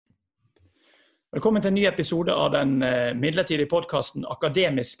Velkommen til en ny episode av den midlertidige podcasten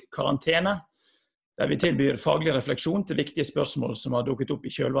Akademisk karantene, der vi tilbyr faglig refleksjon til viktige spørsmål som har dukket opp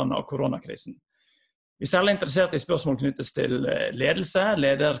i kjølvannet av koronakrisen. Vi er særlig interessert i spørsmål knyttes til ledelse,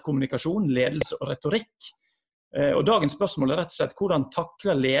 lederkommunikasjon, ledelse og retorikk. Og dagens spørsmål rett og slett hvordan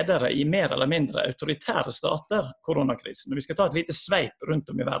takler ledere i mer eller mindre autoritære stater koronakrisen. Og vi skal ta et lite sveip rundt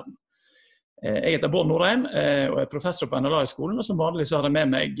om i verden. Jeg heter Bård Norheim og er professor på NLA-skolen, og som vanlig så har jeg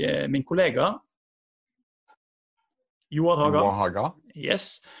med meg min kollega Joar Haga.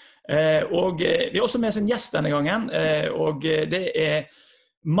 Yes. Og vi har også med oss en gjest denne gangen, og det er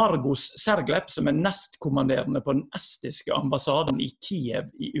Margus Serglep, som er nestkommanderende på den estiske ambassaden i Kiev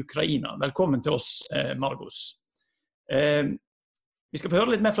i Ukraina. Velkommen til oss, Margus. Vi skal få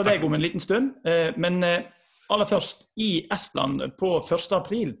høre litt mer fra deg om en liten stund, men aller først, i Estland på 1.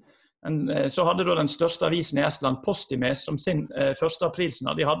 april, så hadde da den største avisen i Estland, Postimees, som sin 1.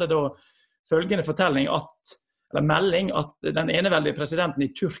 aprilsnad. De hadde da følgende melding at den eneveldige presidenten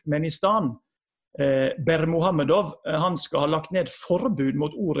i Turkmenistan, Bermuhamedov, han skal ha lagt ned forbud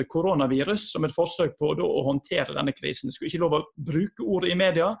mot ordet koronavirus som et forsøk på da å håndtere denne krisen. Det skulle ikke lov å bruke ordet i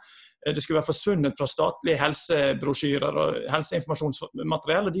media, det skulle være forsvunnet fra statlige helsebrosjyrer og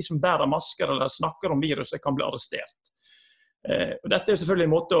helseinformasjonsmateriell, og de som bærer masker eller snakker om viruset kan bli arrestert. Og dette er jo selvfølgelig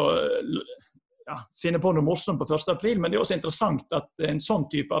en måte å finne på noe morsomt på 1. april, men det er også interessant at en sånn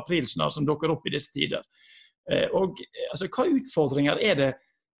type aprilsnarr som dukker opp i disse tider. Og altså, hva utfordringer er det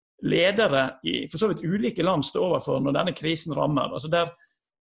ledere i for så vidt ulike land står overfor når denne krisen rammer? Altså der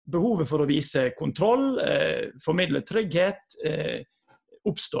behovet for å vise kontroll, formidle trygghet,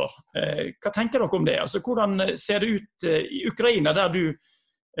 oppstår. Hva tenker dere om det? Altså, hvordan ser det ut i Ukraina der du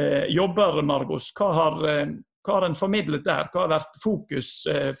jobber, Margus? Hva har en formidlet der? Hva har vært fokus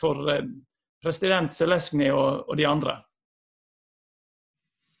for president Zelenskyj og de andre?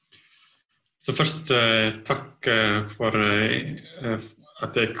 Så først takk for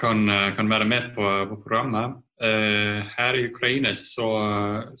at jeg kan være med på programmet. Her i Ukraina så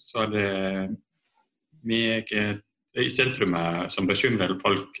er det meget i sentrumet som bekymrer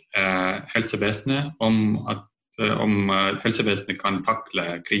folk helsevesenet om helsevesenet kan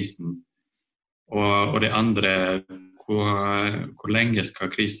takle krisen. Og det andre, hvor lenge skal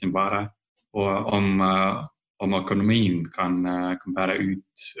krisen vare, og om økonomien kan bære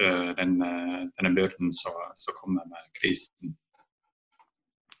ut denne byrden som kommer med krisen.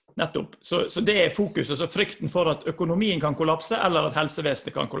 Nettopp. Så det er fokuset, så frykten for at økonomien kan kollapse, eller at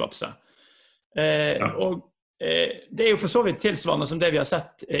helsevesenet kan kollapse. Og det er jo for så vidt tilsvarende som det vi har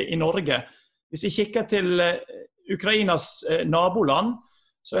sett i Norge. Hvis vi kikker til Ukrainas naboland,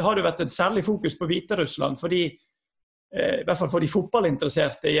 så har det vært et særlig fokus på Hviterussland, fordi i hvert fall for de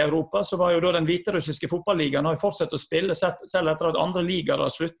fotballinteresserte i Europa, så var jo da den hviterussiske fotballigaen har fortsatt å spille, selv etter at andre ligaer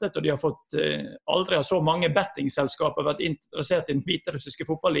har sluttet, og de har fått aldri har så mange bettingselskaper vært interessert i den hviterussiske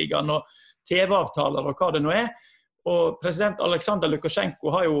fotballigaen, og TV-avtaler og hva det nå er. Og president Aleksandr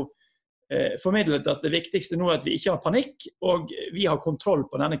Lukasjenko har jo formidlet at det viktigste nå er at vi ikke har panikk, og vi har kontroll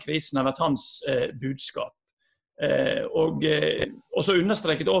på denne krisen, har vært hans budskap. Og så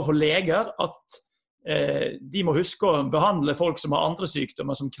understreket overfor leger at de må huske å behandle folk som har andre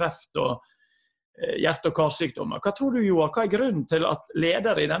sykdommer som kreft og hjerte- og karsykdommer. Hva tror du, Joar? Hva er grunnen til at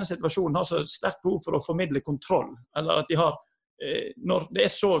ledere i denne situasjonen har så sterkt behov for å formidle kontroll? Eller at de har, når det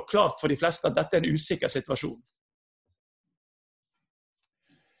er så klart for de fleste at dette er en usikker situasjon?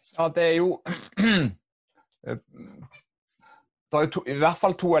 Ja, det er jo det er jo i hvert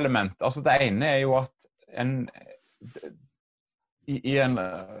fall to element. Altså det ene er jo at i en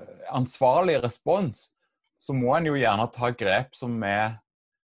ansvarlig respons, så må en jo gjerne ta grep som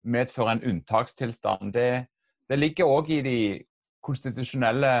medfører en unntakstilstand. Det ligger også i de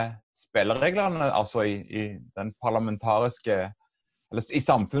konstitusjonelle spillereglene, altså i den parlamentariske, eller i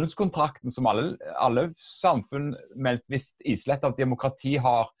samfunnskontrakten som alle samfunn med et visst islett av demokrati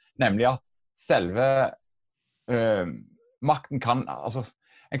har, nemlig at selve makten kan, altså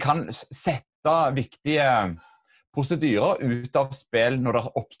en kan sette viktige prosedyrer ut av spill når det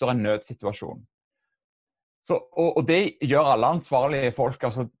oppstår en nødsituasjon. Og det gjør alle ansvarlige folk,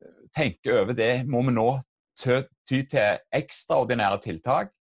 altså tenke over det, må vi nå ty til ekstraordinære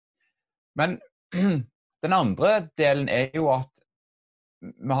tiltak. Men den andre delen er jo at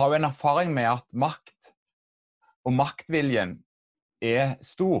vi har jo en erfaring med at makt og maktviljen er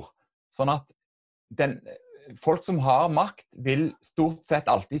stor, sånn at folk som har makt vil stort sett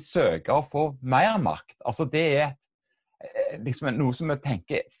alltid søke å få mer makt. Altså det er liksom noe som vi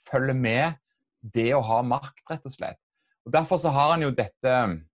tenker følger med det å ha makt, rett og slett. Og derfor så har han jo dette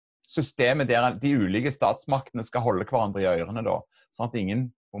systemet der de ulike statsmaktene skal holde hverandre i ørene da, sånn at ingen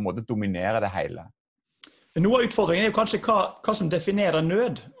på en måte dominere det hele. Noe av utfordringen jo kanskje hva som definerer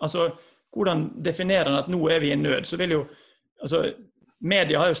nød. Altså, hvordan definerer den at nå vi i en nød? Så vil jo, altså,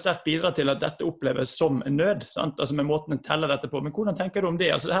 media har jo sterkt bidratt til at dette oppleves som en nød, sant? Altså med måten en teller dette på. Men hvordan tenker du om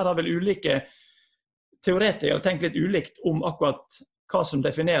det? Altså, det her har vel ulike teoretikere tenkt litt ulikt om akkurat hva som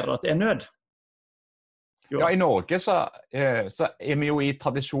definerer at det nød. Jo. Ja, i Norge så vi jo i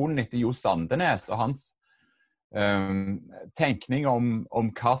tradisjonen etter Jo Sandenes og hans tenkning om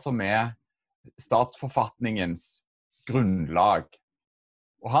hva som statsforfatningens grunnlag.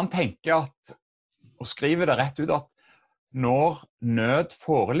 Og han tenker at, og skriver det rett ut, at når nød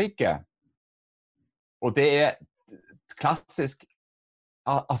foreligger, og det klassisk,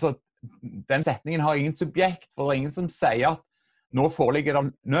 altså den setningen har ingen subjekt, for det ingen som sier at nå foreligger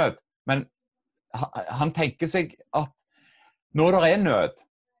det nød, men han tenker seg at når det nød,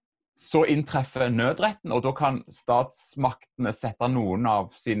 så inntreffer nødretten, og da kan statsmaktene sette noen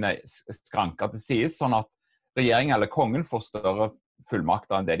av sine skranker til side, sånn at regjeringen eller kongen får større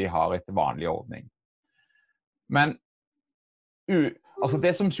fullmakter enn det de har etter vanlig ordning. Men altså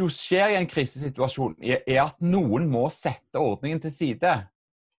det som jo skjer i en krisesituasjon at noen må sette ordningen til side,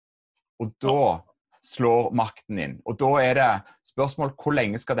 og da slår makten inn. Og da det spørsmål hvor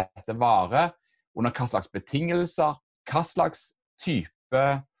lenge skal dette vare, under hva slags betingelser, hva slags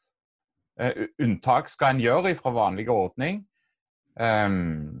type unntak skal en gjøre fra vanlig ordning.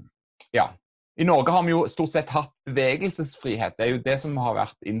 Ja. I Norge har vi jo stort sett hatt bevegelsesfrihet. Det jo det som har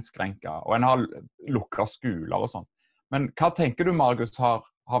vært innskrenket, og en har lukket skoler og sånn. Men hva tenker du, Margus, har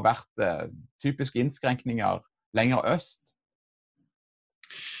vært typiske innskrenkninger lenger øst?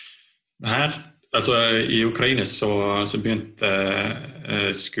 Her, altså i Ukraina så begynte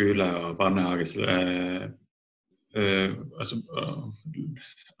skole og barnehage altså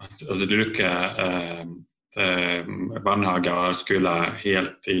det lukker barnehager og skoler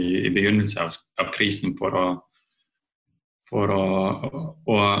helt i begynnelsen av krisen for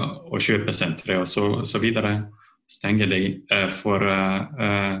å kjøpe sentre og så videre. Stenge de for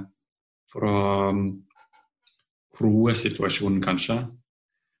å roe situasjonen kanskje.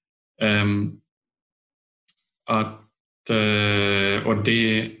 Og det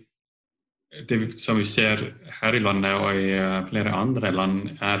som vi ser her i landet og i flere andre land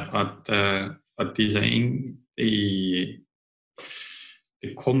at disse de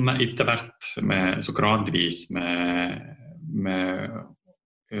kommer etter hvert så gradvis med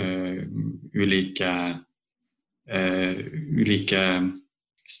ulike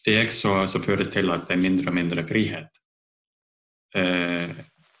steg så fører til at det mindre og mindre frihet.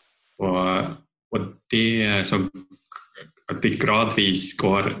 Og det som at vi gradvis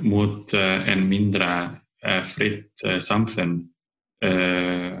går mot en mindre fritt samfunn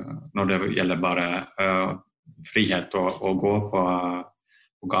når det gjelder bare frihet å gå på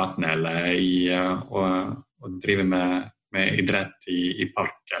gaten eller å drive med idrett i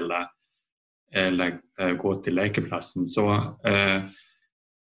park eller gå til lekeplassen, så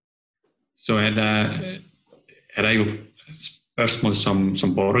det jo spørsmål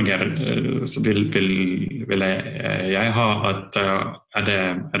som borger så vil jeg ha at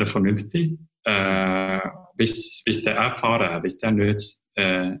det fornuftig hvis det fare, hvis det nød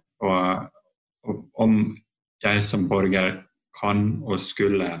og om jeg som borger kan og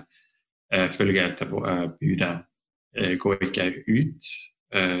skulle følge etter budet, gå ikke ut,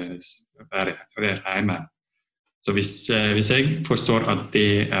 være hjemme. Så hvis jeg forstår at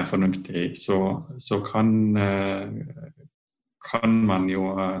det fornuftig, så kan man jo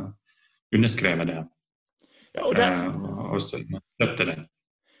underskreve det. Ja, og støtte det.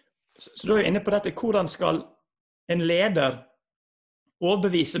 Så du inne på dette, hvordan skal en leder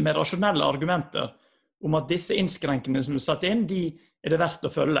overbevise med rasjonelle argumenter om at disse innskrenkene som er satt inn, de det verdt å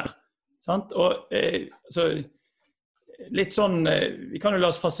følge. Sant? Og så, litt sånn, vi kan jo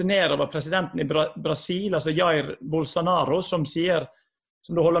la oss fascinere over presidenten i Brasil, altså Jair Bolsonaro, som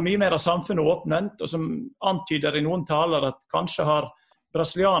da holder mye mer av samfunnet åpnet, og som antyder i noen taler at kanskje har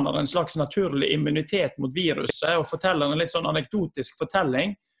brasilianere en slags naturlig immunitet mot viruset, og forteller en litt sånn anekdotisk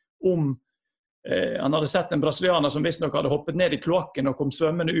fortelling om han hadde sett en brasilianer som visst nok hadde hoppet ned i kloakken og kom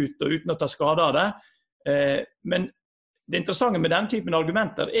svømmende ut og uten å ta skade av det. Men det interessante med den typen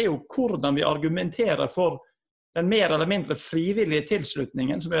argumenter jo hvordan vi argumenterer for den mer eller mindre frivillige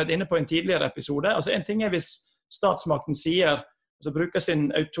tilslutningen, som vi har vært inne på i en tidligere episode. Altså en ting hvis statsmakten sier, altså bruker sin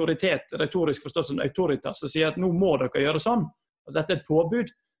autoritet, retorisk forstått som autoritas, og sier at nå må dere gjøre sånn. Altså dette et påbud.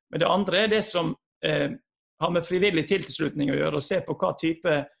 Men det andre det som har med frivillig tilslutning å gjøre, og se på hva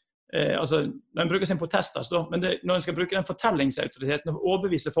type altså, når en bruker sin protester, men når en skal bruke den fortellingsautoriteten og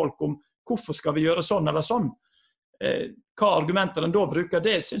overbevise folk om hvorfor skal vi gjøre sånn eller sånn, hva argumenter den da bruker,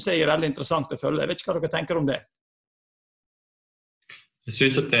 det synes jeg veldig interessant å følge. Jeg vet ikke hva dere tenker om det. Jeg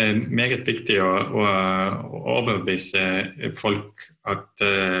synes at det meget viktig å overbevise folk at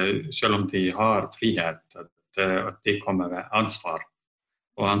selv om de har frihet, at de kommer med ansvar.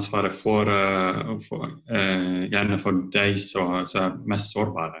 Og ansvaret gjerne for de som mest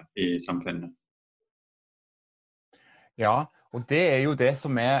sårbare i samfunnet. Ja, og det jo det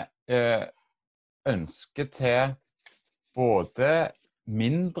som ønsket til både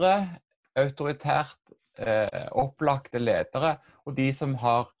mindre autoritært opplagte ledere og de som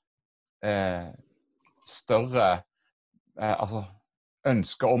har større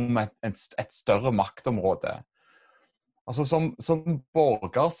ønsker om et større maktområde. Altså som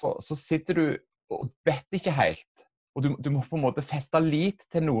borger så sitter du og vet ikke helt, og du må på en måte feste lit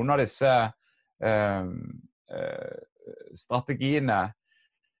til noen av disse strategiene.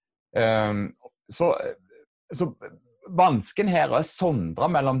 Så vansken her sondre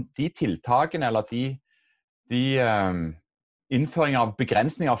mellom de tiltakene eller de innføring av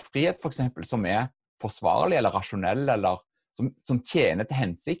begrensninger av frihet for eksempel, som forsvarlig eller rasjonell, eller som tjener til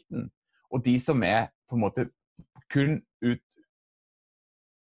hensikten, og de som på en måte kun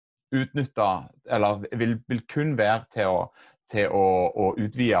utnyttet, eller vil kun være til å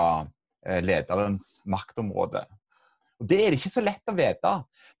utvide lederens maktområde. Og det det ikke så lett å vite,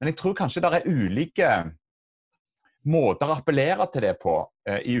 men jeg tror kanskje det ulike måter å appellere til det på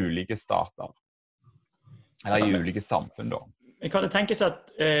i ulike stater, eller i ulike samfunn da. Kan det tenkes at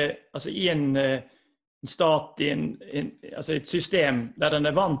altså i en stat, altså et system der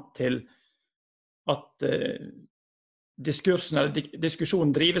den vant til at diskursen eller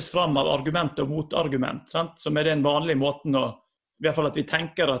diskusjonen drives fram av argument og motargument, sant? Som den vanlige måten i hvert fall at vi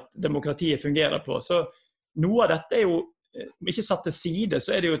tenker at demokratiet fungerer på. Så noe av dette jo, om ikke satt til side,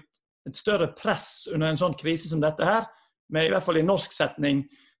 så det jo et større press under en sånn krise som dette her, med i hvert fall i norsk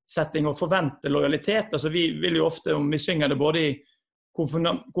setting og forvente lojalitet. Altså vi vil jo ofte, om vi synger det både i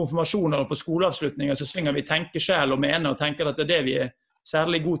konfirmasjoner og på skoleavslutninger, så synger vi tenke selv og mene, og tenker at det vi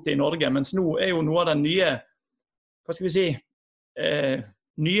særlig gode til i Norge, mens nå jo noe av den nye, hva skal vi si,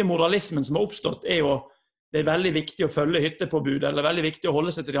 nye moralismen som har oppstått, jo det veldig viktig å følge hyttepåbud, eller veldig viktig å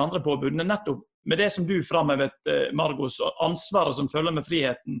holde seg til de andre påbudene, nettopp med det som du fremhevet, Margos, ansvaret som følger med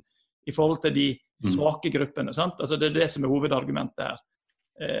friheten i forhold til de svake gruppene, sant? Altså det det som hovedargumentet her.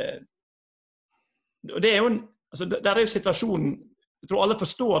 Og det jo altså der jo situasjonen, jeg tror alle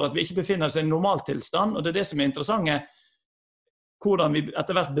forstår at vi ikke befinner oss i en normaltilstand, og det det som interessant, hvordan vi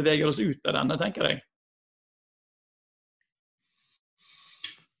etter hvert beveger oss ut av denne, tenker jeg.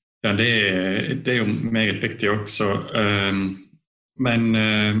 Ja, det jo meget viktig også. Men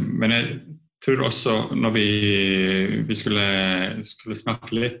jeg tror også når vi skulle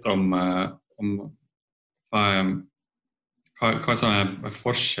snakke litt om hva som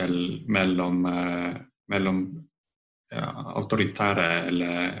forskjell mellom autoritære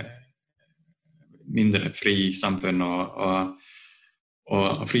eller mindre fri samfunn og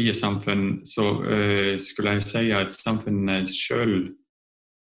frie samfunn, så skulle jeg si at samfunnet selv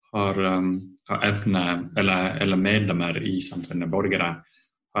har evne, eller medlemmer i samfunnet, borgere,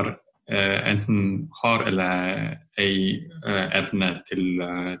 har enten har eller evne til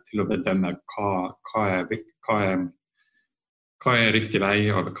å bedømme hva riktig vei,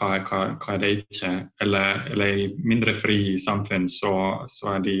 og hva det ikke. Eller i mindre fri samfunn, så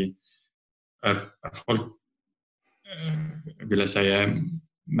de folk, vil jeg si,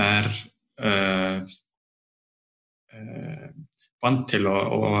 mer vant til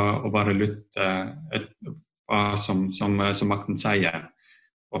å bare lytte hva som makten sier,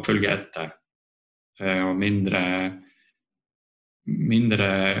 og følge etter, og mindre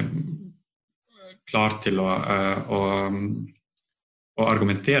klar til å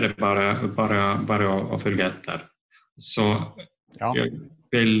argumentere, bare å følge etter. Så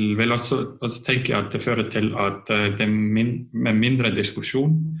jeg vil også tenke at det fører til at det med mindre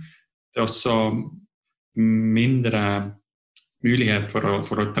diskusjon, det også mindre mulighet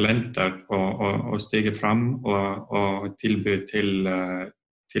for talenter å stige fram og tilby til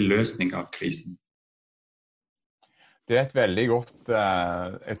løsning av krisen. Det et veldig godt,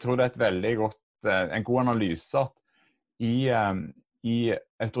 jeg tror det et veldig godt, en god analyse at i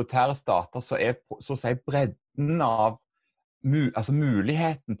autoritære stater så så å si bredden av altså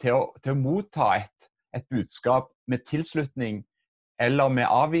muligheten til å motta et budskap med tilslutning eller med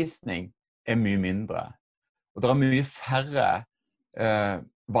avvisning mye mindre. Og det mye færre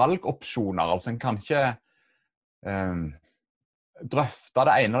valgopsjoner, altså en kan ikke drøfte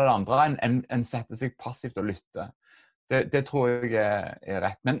det ene eller det andre enn sette seg passivt og lytte. Det tror jeg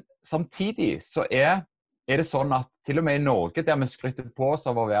rett. Men samtidig så det sånn at til og med i Norge, der vi skrytter på oss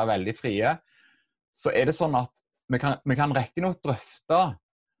av å være veldig frie, så det sånn at vi kan riktig nok drøfte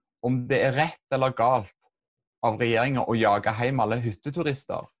om det rett eller galt av regjeringen å jage hjem alle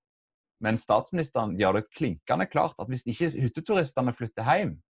hytteturister. Men statsministeren gjør det klinkende klart at hvis ikke hytteturistene flytter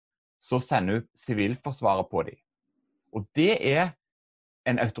hjem, så sender hun sivilforsvaret på dem. Og det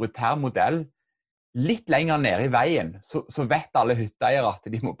en autoritær modell. Litt lenger nede i veien, så vet alle hytteeiere at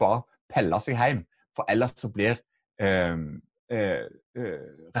de må bare pelle seg hjem, for ellers så blir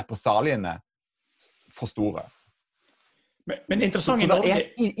represaliene for store. Men interessant i så Norge...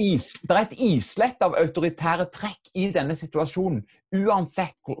 Det et islett av autoritære trekk i denne situasjonen,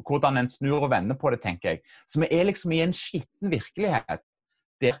 uansett hvordan en snur og vender på det, tenker jeg. Så vi liksom i en skitten virkelighet,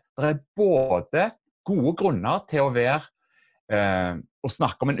 der det både gode grunner til å være å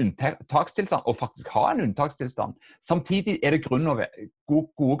snakke om en unntakstilstand, og faktisk ha en unntakstilstand. Samtidig det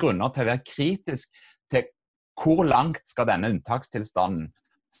gode grunner til å være kritisk til hvor langt skal denne unntakstilstanden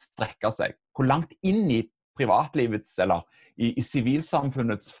strekke seg. Hvor langt inn i privatlivets eller i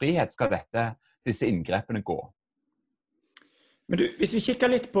sivilsamfunnets frihet skal disse inngrepene gå. Men du, hvis vi kikker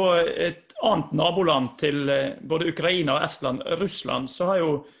litt på et annet naboland til både Ukraina og Estland, Russland, så har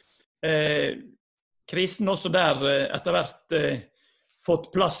jo krisen også der etter hvert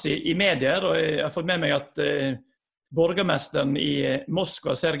fått plass i medier, og jeg har fått med meg at borgermesteren i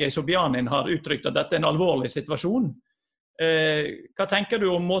Moskva, Sergej Sobjanin, har uttrykt at dette en alvorlig situasjon. Hva tenker du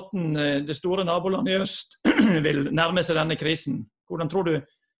om måten det store nabolandet i øst vil nærme seg denne krisen? Hvordan tror du,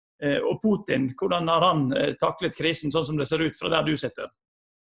 og Putin, hvordan har han taklet krisen sånn som det ser ut fra der du sitter?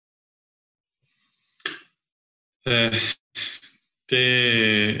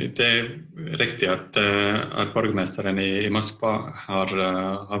 Det riktig at borgermesteren i Moskva har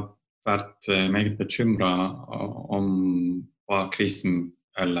vært meget bekymret om hva krisen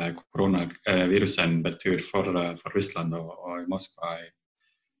eller koronavirusen betyr for Russland og Moskva i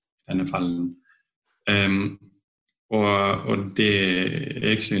denne fallen. Og det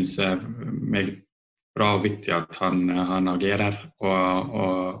jeg synes meget bra og viktig at han agerer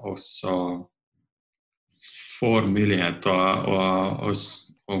og også får mulighet å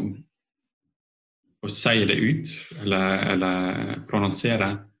si det ut eller prononsere.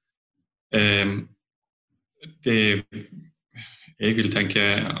 Det jeg vil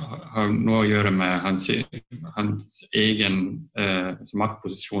tenke har noe å gjøre med hans egen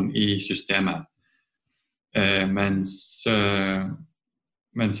maktposisjon i systemet. Mens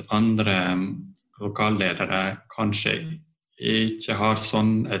andre lokalledere kanskje ikke har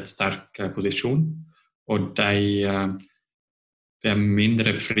sånn et sterk posisjon, og de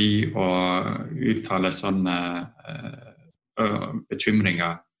mindre fri å uttale sånne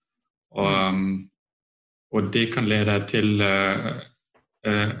bekymringer. Og det kan lede til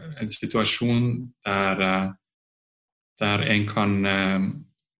en situasjon der en kan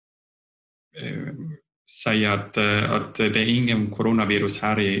si at det ingen koronavirus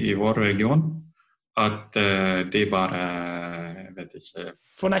her i vår region, at det bare, jeg vet ikke...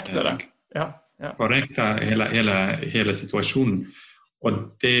 Fornekter det, ja. Fornekter hele situasjonen. Og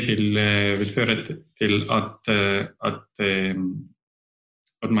det vil føre til at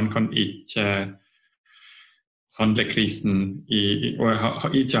man kan ikke handle krisen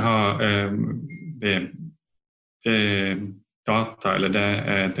og ikke ha det data eller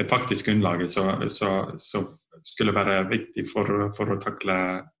det faktiske grunnlaget så skulle være viktig for å takle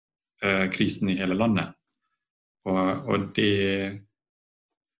krisen i hele landet. Og det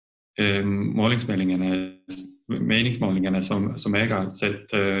meningsmålingene som jeg har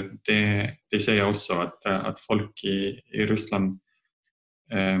sett, det sier også at folk i Russland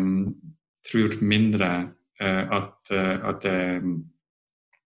tror mindre at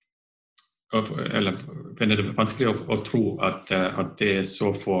eller finner det vanskelig å tro at det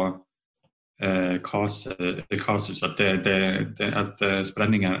så få kasus, at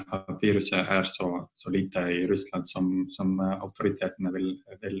spredningen av viruset så lite i Russland som autoritetene vil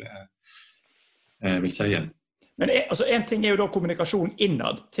si. Men en ting jo da kommunikasjon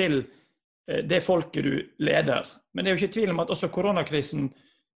innad til det folket du leder. Men det jo ikke tvil om at også koronakrisen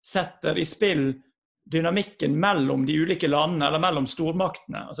setter i spill dynamikken mellom de ulike landene, eller mellom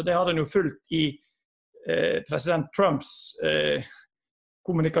stormaktene. Altså det har den jo fulgt i president Trumps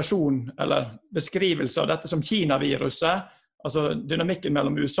kommunikasjon, eller beskrivelse av dette som Kina-viruset, altså dynamikken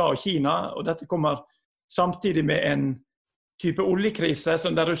mellom USA og Kina, og dette kommer samtidig med en type oljekrise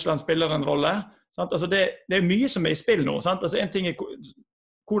som der Russland spiller en rolle. Sant? Altså det mye som i spill nå. Sant? Altså en ting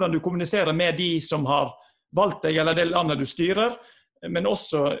hvordan du kommuniserer med de som har valgt deg, eller det landet du styrer, men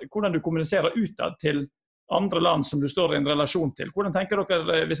også hvordan du kommuniserer utad til andre land som du står i en relasjon til. Hvordan tenker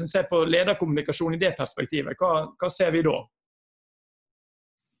dere, hvis en ser på lederkommunikasjon i det perspektivet, hva ser vi da?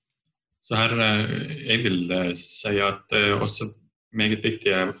 Så her, jeg vil si at det også meget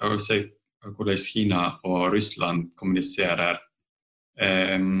viktig å se hvordan Kina og Russland kommuniserer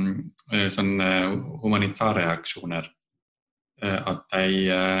sånne humanitære aksjoner. At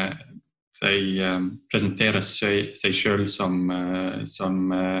de presenterer seg selv som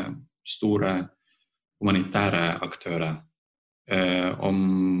store humanitære aktører.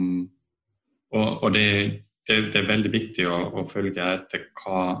 Og det er veldig viktig å følge etter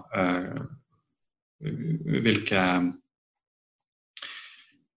hvilke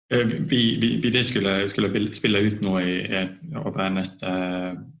vi skulle spille ut nå over neste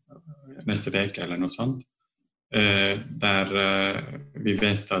veke eller noe sånt, der vi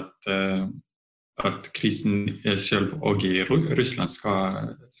vet at krisen selv og i Russland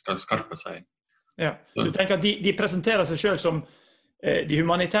skal skarpe seg. Ja, du tenker at de presenterer seg selv som de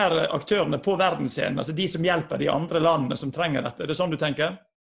humanitære aktørene på verdensscenen, altså de som hjelper de andre landene som trenger dette. Er det sånn du tenker?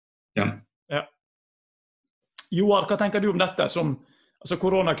 Ja. Ja. Joar, hva tenker du om dette, altså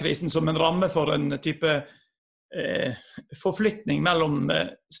koronakrisen som en ramme for en type forflytning mellom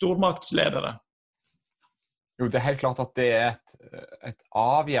stormaktsledere? Jo, det er helt klart at det er et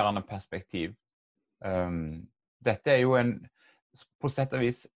avgjørende perspektiv. Dette er jo på sett og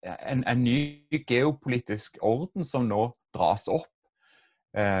vis en ny geopolitisk orden som nå dras opp.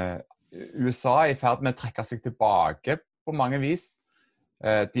 USA er i ferd med å trekke seg tilbake på mange vis.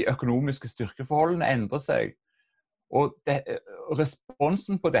 De økonomiske styrkeforholdene endrer seg. Og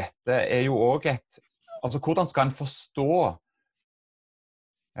responsen på dette er jo også altså hvordan skal en forstå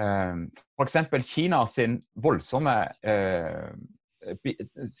for eksempel Kina sin voldsomme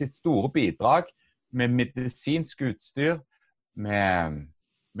sitt store bidrag med medisinsk utstyr,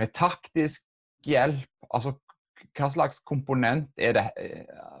 med taktisk hjelp, altså hva slags komponent er det,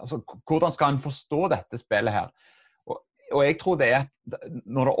 altså hvordan skal en forstå dette spillet her? Og jeg tror det at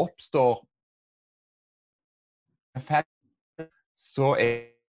når det oppstår så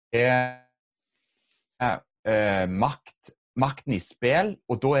makten i spill,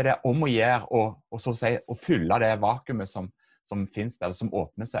 og da er det om å gjøre å fylle det vakuumet som finnes der, som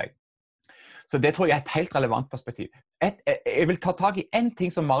åpner seg. Så det tror jeg er et helt relevant perspektiv. Jeg vil ta tag i en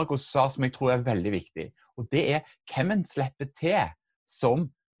ting som Markus sa som jeg tror er veldig viktig, og det er hvem en slipper til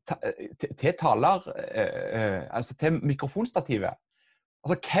taler, altså til mikrofonstativet.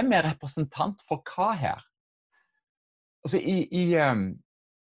 Altså hvem er representant for hva her? Altså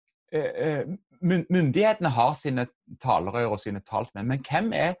myndighetene har sine talerør og sine talsmenn, men hvem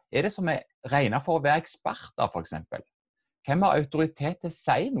er det som er regnet for å være eksperter, for eksempel? Hvem har autoritet til å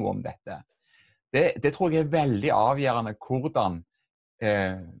si noe om dette? Det tror jeg er veldig avgjørende hvordan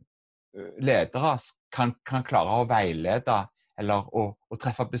ledere kan klare å veilede eller å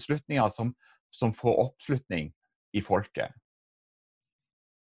treffe beslutninger som får oppslutning i folket.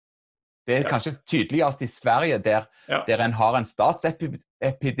 Det er kanskje tydeligst i Sverige, der en har en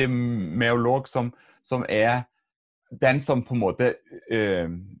statsepidemiolog som er den som på en måte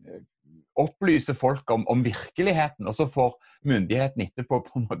opplyser folk om virkeligheten, og så får myndigheten etterpå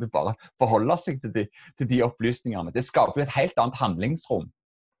på en måte bare forholde seg til de opplysningene. Det skaper et helt annet handlingsrom.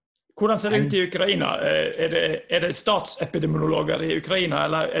 Hvordan ser det ut i Ukraina? Er det statsepidemiologer i Ukraina,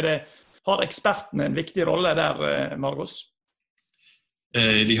 eller har ekspertene en viktig rolle der, Margus?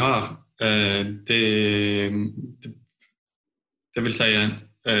 De har. Det vil si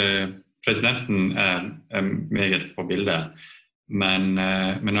presidenten er meget på bildet, men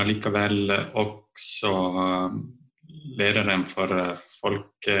allikevel også lederen for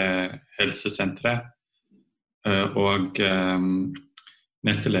Folkehelsesenteret og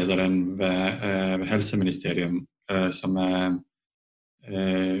nestelederen ved Helseministerium, som er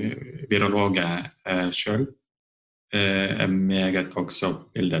virologer selv, er meget også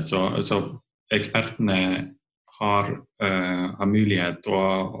bildet. Så ekspertene har mulighet til å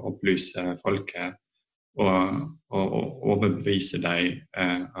opplyse folket og overbevise dem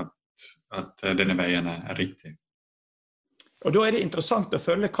at denne veien er riktig. Og da er det interessant å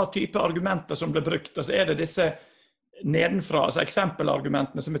følge hva type argumenter som ble brukt. Altså er det disse nedenfra, altså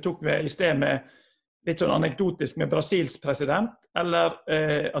eksempelargumentene som vi tok med i sted med litt sånn anekdotisk med Brasils president, eller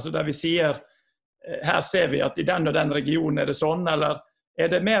altså der vi sier her ser vi at i den og den regionen er det sånn, eller er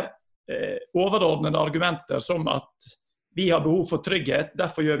det mer overordnede argumenter som at vi har behov for trygghet,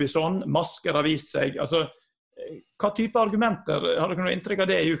 derfor gjør vi sånn, masker har vist seg, altså hva type argumenter, har dere noe inntrykk av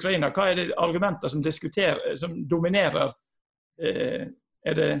det i Ukraina? Hva er det argumenter som dominerer?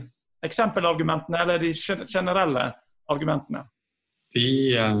 Er det eksempelargumentene eller de generelle argumentene?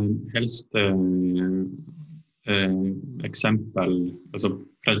 De helst eksempel, altså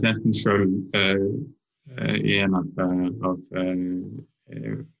presidenten selv i en av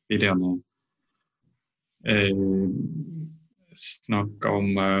videoene snakker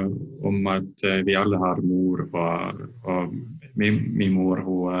om at vi alle har mor, og min mor,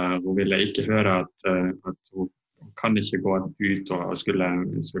 hun ville ikke høre at hun kan ikke gå ut og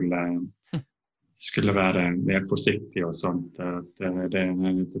skulle være mer forsiktig og sånt.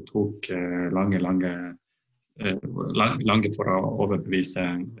 Det tok lange for å overbevise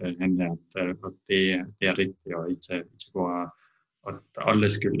henne at det riktig å ikke gå, at alle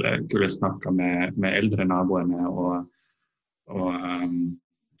skulle snakke med eldre naboene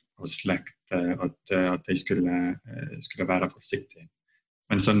og slekt, at de skulle være forsiktige.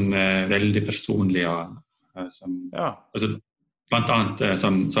 Men sånn veldig personlig altså, blant annet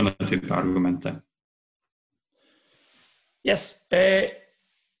sånne type argumenter. Yes.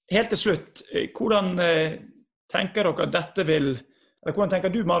 Helt til slutt, hvordan tenker dere at dette vil, eller hvordan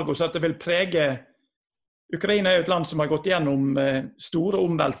tenker du, Margus, at det vil prege Ukraina et land som har gått gjennom store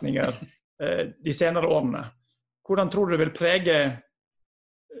omveltninger de senere årene. Hvordan tror du det vil prege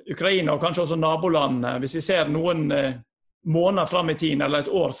Ukraina og kanskje også nabolandene hvis vi ser noen måneder frem i tid eller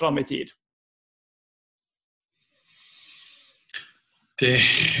et år frem i tid?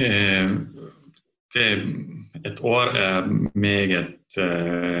 Et år meget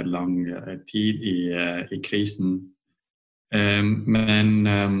lang tid i krisen, men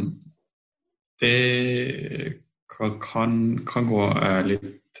det kan gå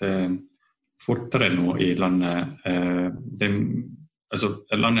litt fortere nå i landet.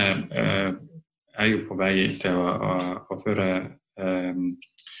 Landet jo på vei til å føre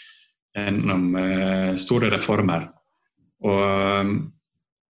gjennom store reformer, og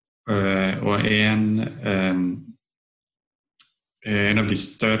en av de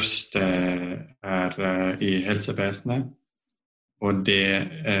største i helsevesenet, og det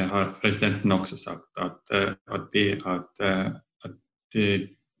har presidenten også sagt,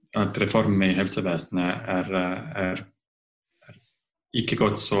 at reformen i helsevesenet ikke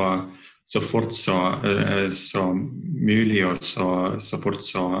gått så fort så mulig og så fort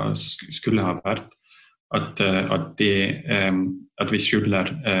så skulle ha vært, at vi skylder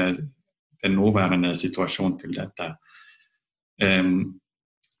den nåværende situasjonen til dette.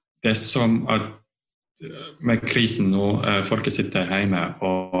 Det som at med krisen nå, folk sitter hjemme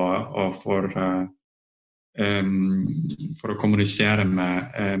og for å kommunisere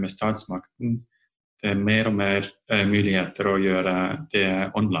med statsmakten, det mer og mer muligheter å gjøre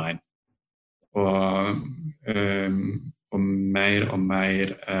det online. Og mer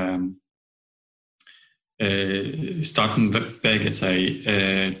staten beveger seg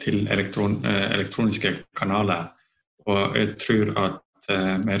til elektroniske kanaler, og jeg tror at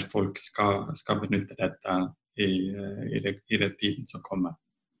mer folk skal benytte dette i den tiden som kommer.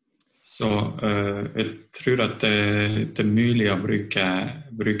 Så jeg tror at det mulig å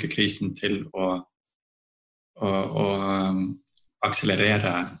bruke krisen til å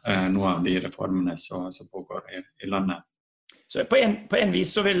akselerere noen av de reformene som pågår i landet. Så på en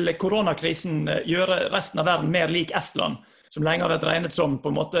vis så vil koronakrisen gjøre resten av verden mer lik Estland, som lenge har vært regnet som på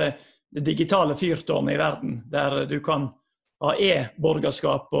en måte det digitale fyrtårnet i verden, der du kan ha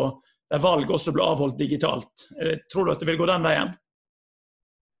e-borgerskap og der valg også blir avholdt digitalt. Tror du at det vil gå den veien?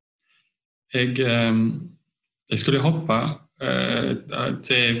 Jeg skulle håpe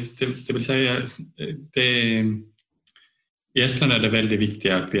det vil si i Estland det veldig viktig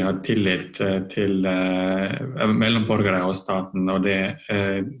at vi har tillit til mellom borgere og staten, og det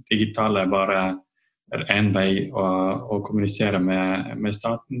digitale bare en vei å kommunisere med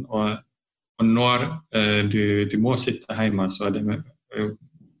staten, og når du må sitte hjemme, så det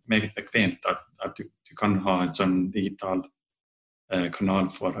meget bekvemt at du kan ha en sånn digital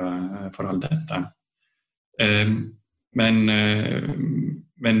kanal for alt dette.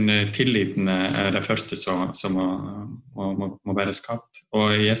 Men tilliten det første som må være skapt.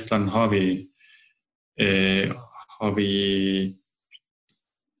 Og i Estland har vi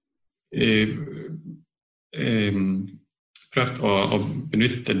prøvd å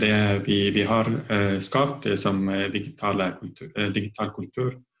benytte det vi har skapt som digital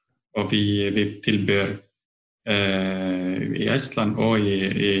kultur, og vi tilbyr i Estland og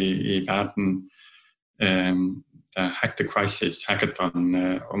i verden Hack the Crisis hackathon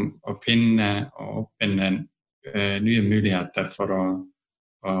om å finne og oppfinne nye muligheter for å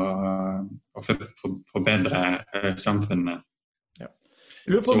forbedre samfunnet. Ja.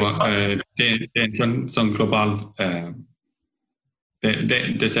 Så det en sånn global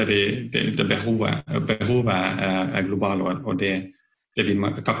det ser det behovet globalt, og det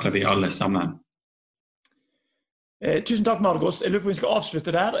takler vi alle sammen. Tusen takk, Margos. Jeg lurer på om vi skal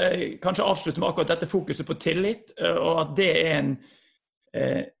avslutte der. Kanskje avslutte med akkurat dette fokuset på tillit, og at det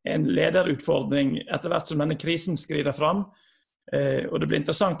en lederutfordring etter hvert som denne krisen skrider fram. Og det blir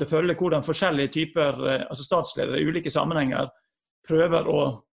interessant å følge hvordan forskjellige typer, altså statsledere i ulike sammenhenger, prøver å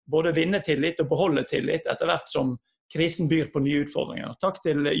både vinne tillit og beholde tillit etter hvert som krisen byr på nye utfordringer. Takk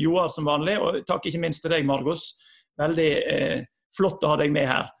til Joar som vanlig, og takk ikke minst til deg, Margos. Veldig flott å ha deg med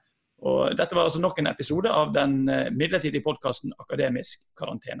her. Og dette var altså nok en episode av den midlertidige podcasten Akademisk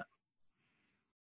karantene.